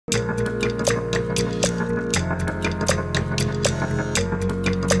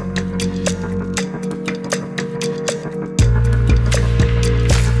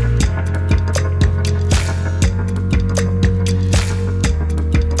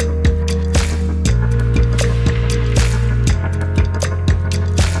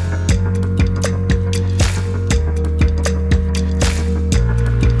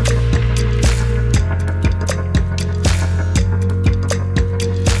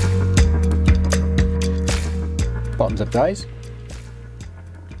Bottoms up, guys.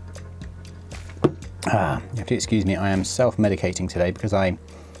 You have to excuse me, I am self-medicating today because I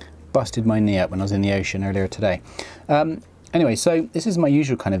busted my knee up when I was in the ocean earlier today. Anyway, so this is my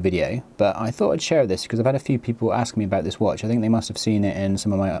usual kind of video, but I thought I'd share this because I've had a few people ask me about this watch. I think they must have seen it in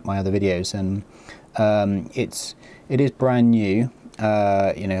some of my other videos, and it is brand new.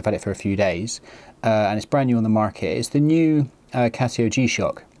 You know, I've had it for a few days, and it's brand new on the market. It's the new Casio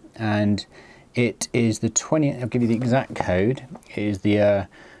G-SHOCK, and it is the 20. I'll give you the exact code. It is the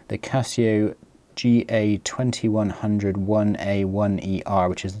Casio GA-2100 1A1ER,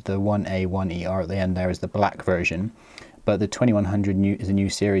 which is the 1A1ER at the end. There is the black version, but the 2100 is a new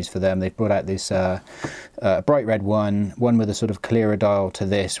series for them. They've brought out this bright red one with a sort of clearer dial to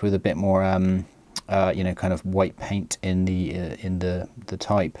this, with a bit more you know, kind of white paint in the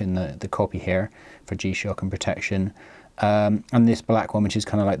type in the copy here for G-SHOCK and protection, and this black one, which is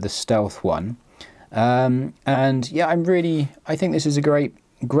kind of like the stealth one. And yeah, I think this is a great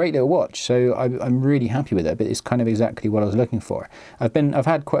little watch, so I'm really happy with it. But it's kind of exactly what I was looking for. I've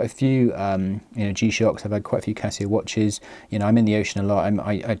had quite a few you know, G-SHOCKs. I've had quite a few Casio watches. You know, I'm in the ocean a lot.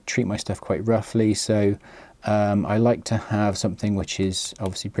 I treat my stuff quite roughly, so I like to have something which is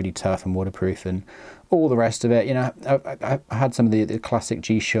obviously pretty tough and waterproof and all the rest of it. You know, I had some of the classic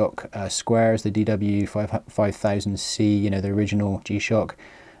G-SHOCK squares, the DW 5000C, you know, the original G-SHOCK.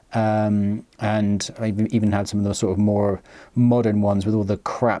 And I've even had some of those sort of more modern ones with all the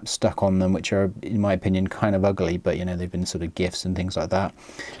crap stuck on them, which are, in my opinion, kind of ugly, but you know, they've been sort of gifts and things like that.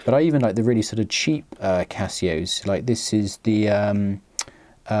 But I even like the really sort of cheap Casios. Like this is the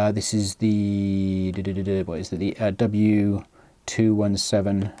what is it, the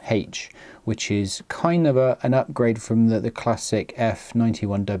W217H, which is kind of an upgrade from the classic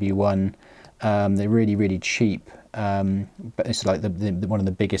F91W1. They're really cheap. But it's like one of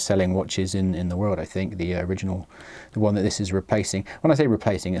the biggest selling watches in the world, I think. The original, the one that this is replacing. When I say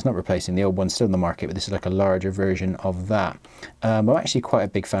replacing, it's not replacing. The old one's still in the market, but this is like a larger version of that. I'm actually quite a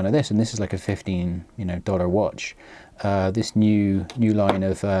big fan of this, and this is like a $15 watch. This new line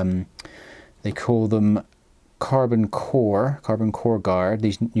of they call them carbon core guard.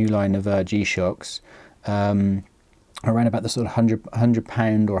 These new line of G-SHOCKs. Around about the sort of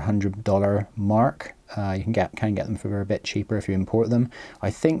 £100 or $100 mark. You can get them for a bit cheaper if you import them.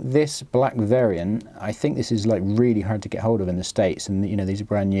 I think this black variant, I think this is like really hard to get hold of in the States, and you know, these are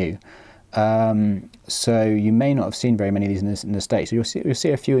brand new. So you may not have seen very many of these in the States. So you'll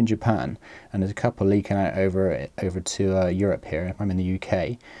see a few in Japan, and there's a couple leaking out over to Europe here. I'm in the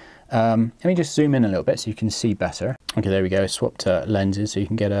UK. Let me just zoom in a little bit so you can see better. Okay, there we go. I swapped lenses so you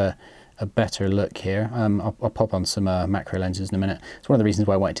can get a better look here. I'll pop on some macro lenses in a minute. It's one of the reasons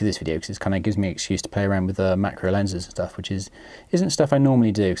why I wanted to do this video, because it kind of gives me an excuse to play around with macro lenses and stuff, which isn't stuff I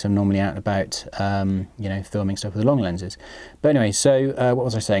normally do, because I'm normally out and about, you know, filming stuff with the long lenses. But anyway, so what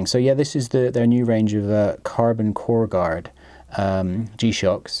was I saying? So yeah, this is their new range of carbon core guard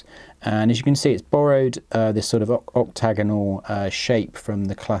G-SHOCKs, and as you can see, it's borrowed this sort of octagonal shape from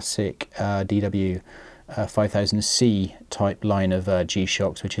the classic DW 5000C type line of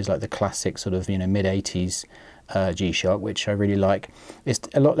G-SHOCKs, which is like the classic sort of, you know, mid-80s G-SHOCK, which I really like. It's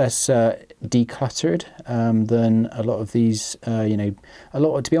a lot less decluttered than a lot of these, you know,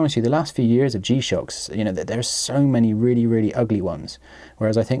 to be honest with you, the last few years of G-SHOCKs, you know, there's so many really ugly ones,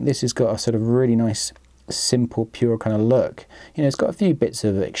 whereas I think this has got a sort of really nice, simple, pure kind of look. You know, it's got a few bits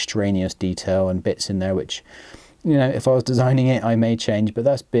of extraneous detail and bits in there which, you know, if I was designing it, I may change, but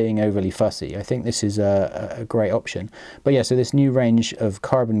that's being overly fussy. I think this is a great option. But yeah, so this new range of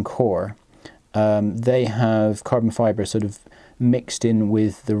carbon core, they have carbon fiber sort of mixed in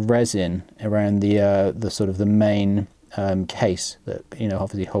with the resin around the sort of the main case that, you know,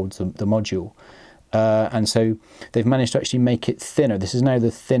 obviously holds the module. And so they've managed to actually make it thinner. This is now the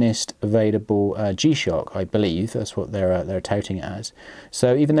thinnest available G-SHOCK, I believe. That's what they're touting it as.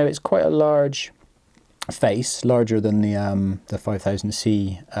 So even though it's quite a large face, larger than the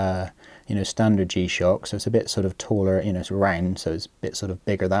 5000C you know, standard G-SHOCK, so it's a bit sort of taller, you know, it's round, so it's a bit sort of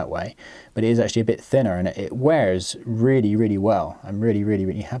bigger that way, but it is actually a bit thinner, and it wears really well. I'm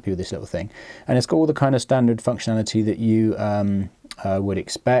really happy with this little thing, and it's got all the kind of standard functionality that you would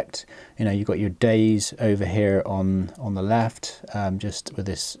expect. You know, you've got your days over here on the left, just with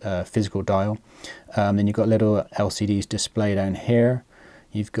this physical dial. Then you've got little LCDs display down here.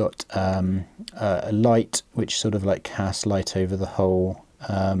 You've got a light which sort of like casts light over the whole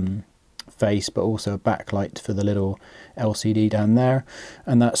face, but also a backlight for the little LCD down there,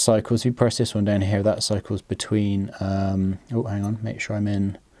 and that cycles. If you press this one down here, that cycles between oh, hang on, make sure I'm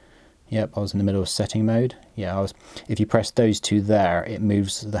in, Yep, I was in the middle of setting mode. Yeah, if you press those two there, it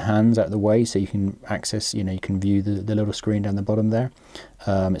moves the hands out of the way so you can access, you can view the little screen down the bottom there.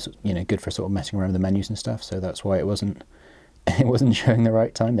 It's, good for sort of messing around with the menus and stuff, so that's why it wasn't showing the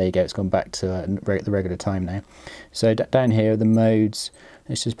right time. There you go, it's gone back to the regular time now. So down here, the modes,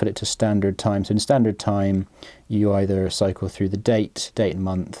 let's just put it to standard time. So in standard time, you either cycle through the date and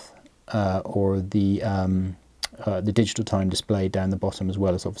month, or the digital time display down the bottom, as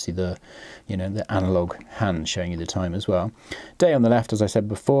well as obviously the analog hand showing you the time as well. Day on the left, as I said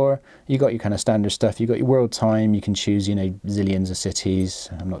before, you got your kind of standard stuff. You got your world time. You can choose zillions of cities.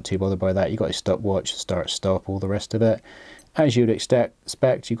 I'm not too bothered by that. You got your stopwatch, start, stop, all the rest of it. As you would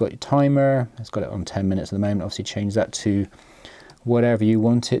expect, you've got your timer. It's got it on 10 minutes at the moment. Obviously change that to whatever you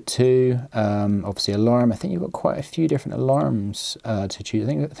want it to. Obviously alarm. I think you've got quite a few different alarms to choose.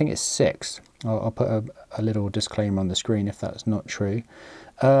 I think it's 6. I'll put a little disclaimer on the screen if that's not true.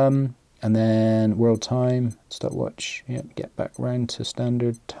 And then world time, stopwatch. Yep, get back round to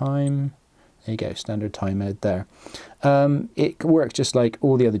standard time. There you go, standard time mode there. It works just like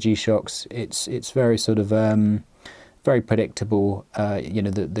all the other G-Shocks. It's very sort of very predictable.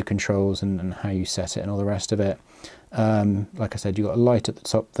 The controls and how you set it and all the rest of it. Like I said, you've got a light at the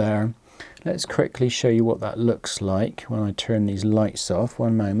top there. Let's quickly show you what that looks like when I turn these lights off.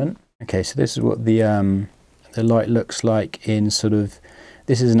 One moment. Okay, so this is what the light looks like in sort of,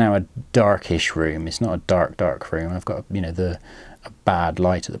 this is now a darkish room. It's not a dark room. I've got a bad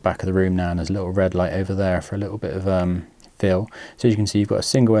light at the back of the room now, and there's a little red light over there for a little bit of fill. So as you can see, you've got a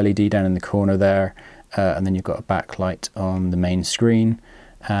single LED down in the corner there, and then you've got a backlight on the main screen,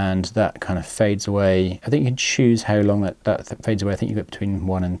 and that kind of fades away. I think you can choose how long that fades away. I think you've got between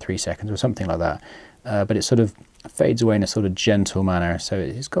 1 and 3 seconds or something like that. But it sort of fades away in a sort of gentle manner, so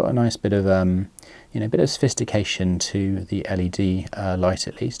it's got a nice bit of bit of sophistication to the LED light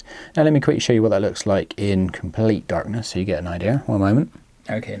at least. Now let me quickly show you what that looks like in complete darkness so you get an idea. One moment.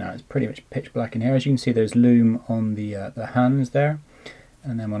 Okay, now it's pretty much pitch black in here. As you can see, there's lume on the hands there,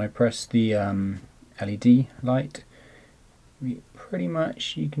 and then when I press the LED light, pretty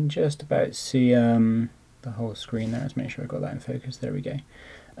much you can just about see the whole screen there. Let's make sure I got that in focus. There we go.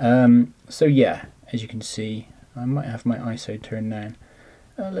 So yeah, as you can see, I might have my ISO turned down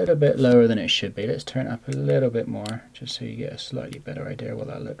a little bit lower than it should be. Let's turn it up a little bit more just so you get a slightly better idea of what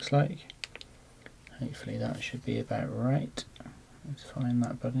that looks like. Hopefully that should be about right. Let's find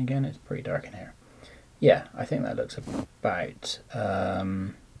that button again. It's pretty dark in here. Yeah, I think that looks about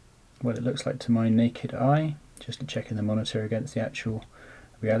what it looks like to my naked eye, just to check in the monitor against the actual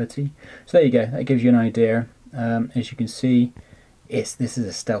reality. So there you go, that gives you an idea. As you can see, this is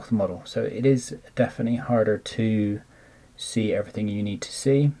a stealth model, so it is definitely harder to see everything you need to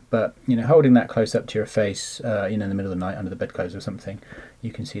see, but holding that close up to your face in the middle of the night under the bedclothes or something,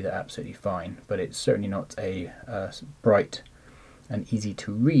 you can see that absolutely fine. But it's certainly not a bright and easy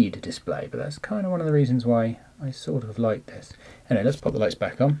to read display, but that's kind of one of the reasons why I sort of like this. Anyway, let's pop the lights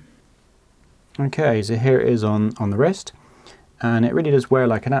back on. Okay, so here it is on the wrist, and it really does wear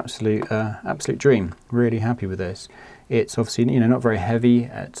like an absolute dream. Really happy with this. It's obviously not very heavy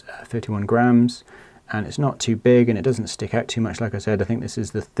at 51 grams, and it's not too big, and it doesn't stick out too much. Like I said, I think this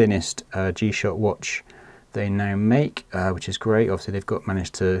is the thinnest G-Shock watch they now make, which is great. Obviously they've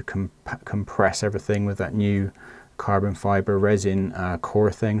managed to compress everything with that new carbon fiber resin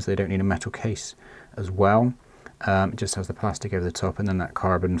core thing, so they don't need a metal case as well. It just has the plastic over the top and then that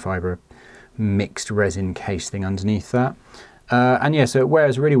carbon fiber mixed resin case thing underneath that. And yeah, so it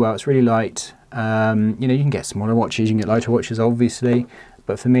wears really well. It's really light. You can get smaller watches, you can get lighter watches obviously,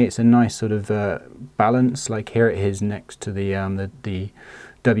 but for me it's a nice sort of balance. Like here it is next to the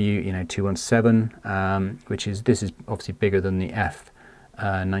W217, which is, this is obviously bigger than the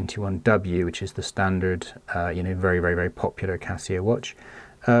F91W, which is the standard very popular Casio watch,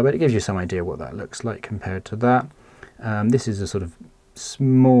 but it gives you some idea what that looks like compared to that. This is a sort of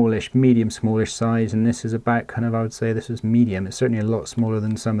smallish, smallish size, and this is about kind of, I would say this is medium. It's certainly a lot smaller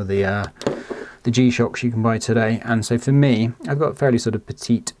than some of the G-Shocks you can buy today. And so for me, I've got fairly sort of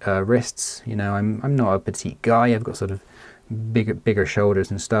petite wrists. I'm not a petite guy. I've got sort of bigger shoulders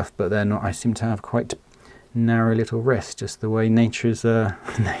and stuff, but they're not. I seem to have quite narrow little wrists, just the way nature's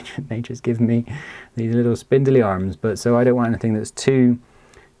given me these little spindly arms. But so I don't want anything that's too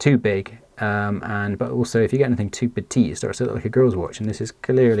big. But also if you get anything too petite, it starts to look like a girl's watch, and this is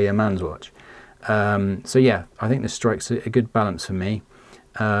clearly a man's watch. So yeah, I think this strikes a good balance for me.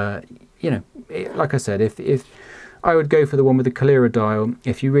 Like I said, if I would go for the one with the clearer dial,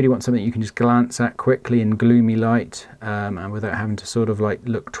 if you really want something you can just glance at quickly in gloomy light, and without having to sort of like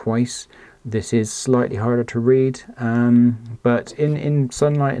look twice, This is slightly harder to read, but in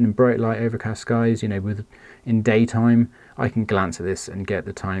sunlight and in bright light, overcast skies, you know, in daytime, I can glance at this and get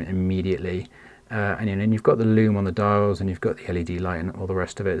the time immediately. And you know, and you've got the loom on the dials, and you've got the LED light and all the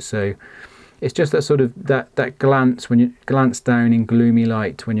rest of it. So it's just that sort of that glance, when you glance down in gloomy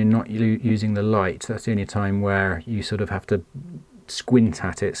light, when you're not using the light, that's the only time where you sort of have to squint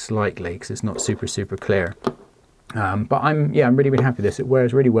at it slightly because it's not super clear. But I'm really happy with this. It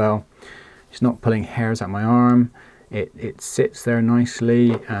wears really well. It's not pulling hairs out my arm. It sits there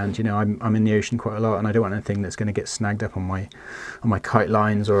nicely, and you know, I'm in the ocean quite a lot, and I don't want anything that's going to get snagged up on my kite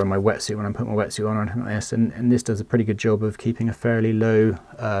lines or on my wetsuit when I'm putting my wetsuit on or anything like this. And this does a pretty good job of keeping a fairly low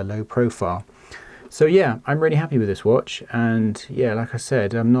profile. So yeah, I'm really happy with this watch. And yeah, like I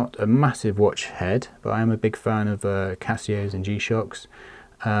said, I'm not a massive watch head, but I am a big fan of Casios and G-SHOCKs.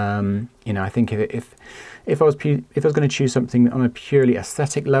 You know, I think if I was going to choose something on a purely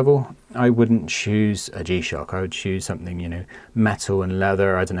aesthetic level, I wouldn't choose a G-SHOCK. I would choose something, you know, metal and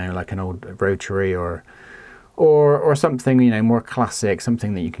leather. I don't know, like an old rotary or something, you know, more classic,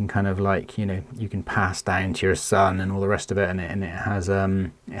 something that you can kind of like, you know, you can pass down to your son and all the rest of it, and it has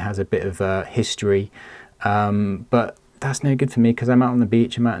a bit of history, but that's no good for me because I'm out on the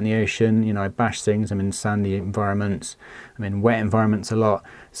beach, I'm out in the ocean, you know, I bash things, I'm in sandy environments, I'm in wet environments a lot,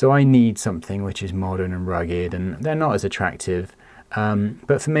 so I need something which is modern and rugged, and they're not as attractive.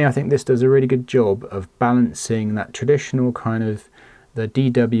 But for me, I think this does a really good job of balancing that traditional kind of the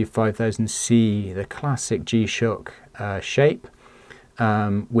DW5000C, the classic G-SHOCK shape,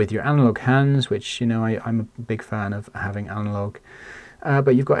 with your analog hands, which, you know, I'm a big fan of having analog.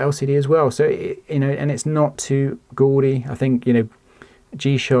 But you've got LCD as well, so you know, and it's not too gaudy. I think, you know,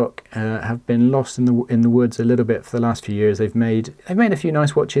 G-SHOCK have been lost in the woods a little bit for the last few years. They've made a few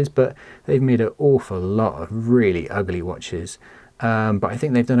nice watches, but they've made an awful lot of really ugly watches. But I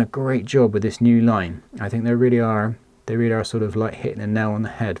think they've done a great job with this new line. I think they really are sort of like hitting a nail on the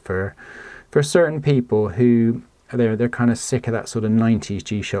head for certain people who they're kind of sick of that sort of 90s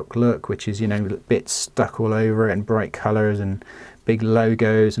G-SHOCK look, which is, you know, bits stuck all over it and bright colors and big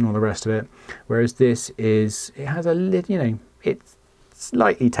logos and all the rest of it. Whereas this it has a little, you know, it's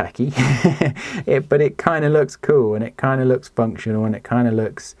slightly tacky, but it kind of looks cool, and it kind of looks functional, and it kind of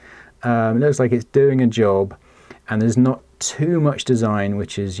looks like it's doing a job, and there's not too much design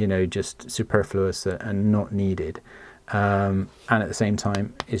which is, you know, just superfluous and not needed. And at the same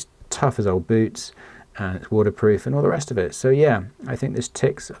time, it's tough as old boots, and it's waterproof and all the rest of it. So yeah, I think this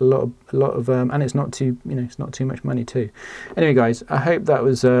ticks a lot of and it's not too, you know, it's not too much money too. Anyway guys, I hope that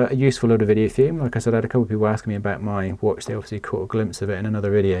was a useful little video for you. Like I said, I had a couple of people asking me about my watch. They obviously caught a glimpse of it in another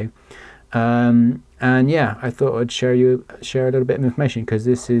video. And yeah, I thought I'd share a little bit of information because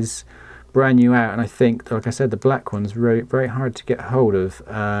this is brand new out, and I think, like I said, the black one's very hard to get hold of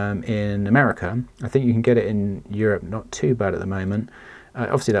in America. I think you can get it in Europe, not too bad at the moment.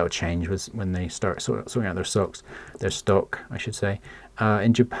 Obviously that will change when they start sorting out their stock, I should say.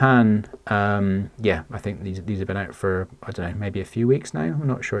 In Japan, yeah, I think these have been out for, I don't know, maybe a few weeks now. I'm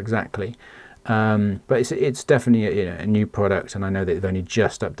not sure exactly. But it's definitely a new product, and I know that they've only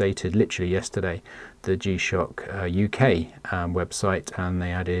just updated, literally yesterday, the G-SHOCK UK website, and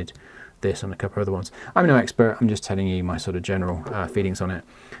they added this and a couple of other ones. I'm no expert, I'm just telling you my sort of general feelings on it.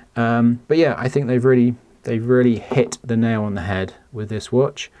 But yeah, I think they've really hit the nail on the head with this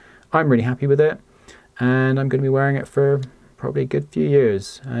watch. I'm really happy with it, and I'm going to be wearing it for probably a good few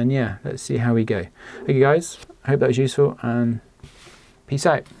years. And yeah, let's see how we go. Okay guys, I hope that was useful, and peace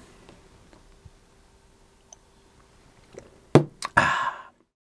out.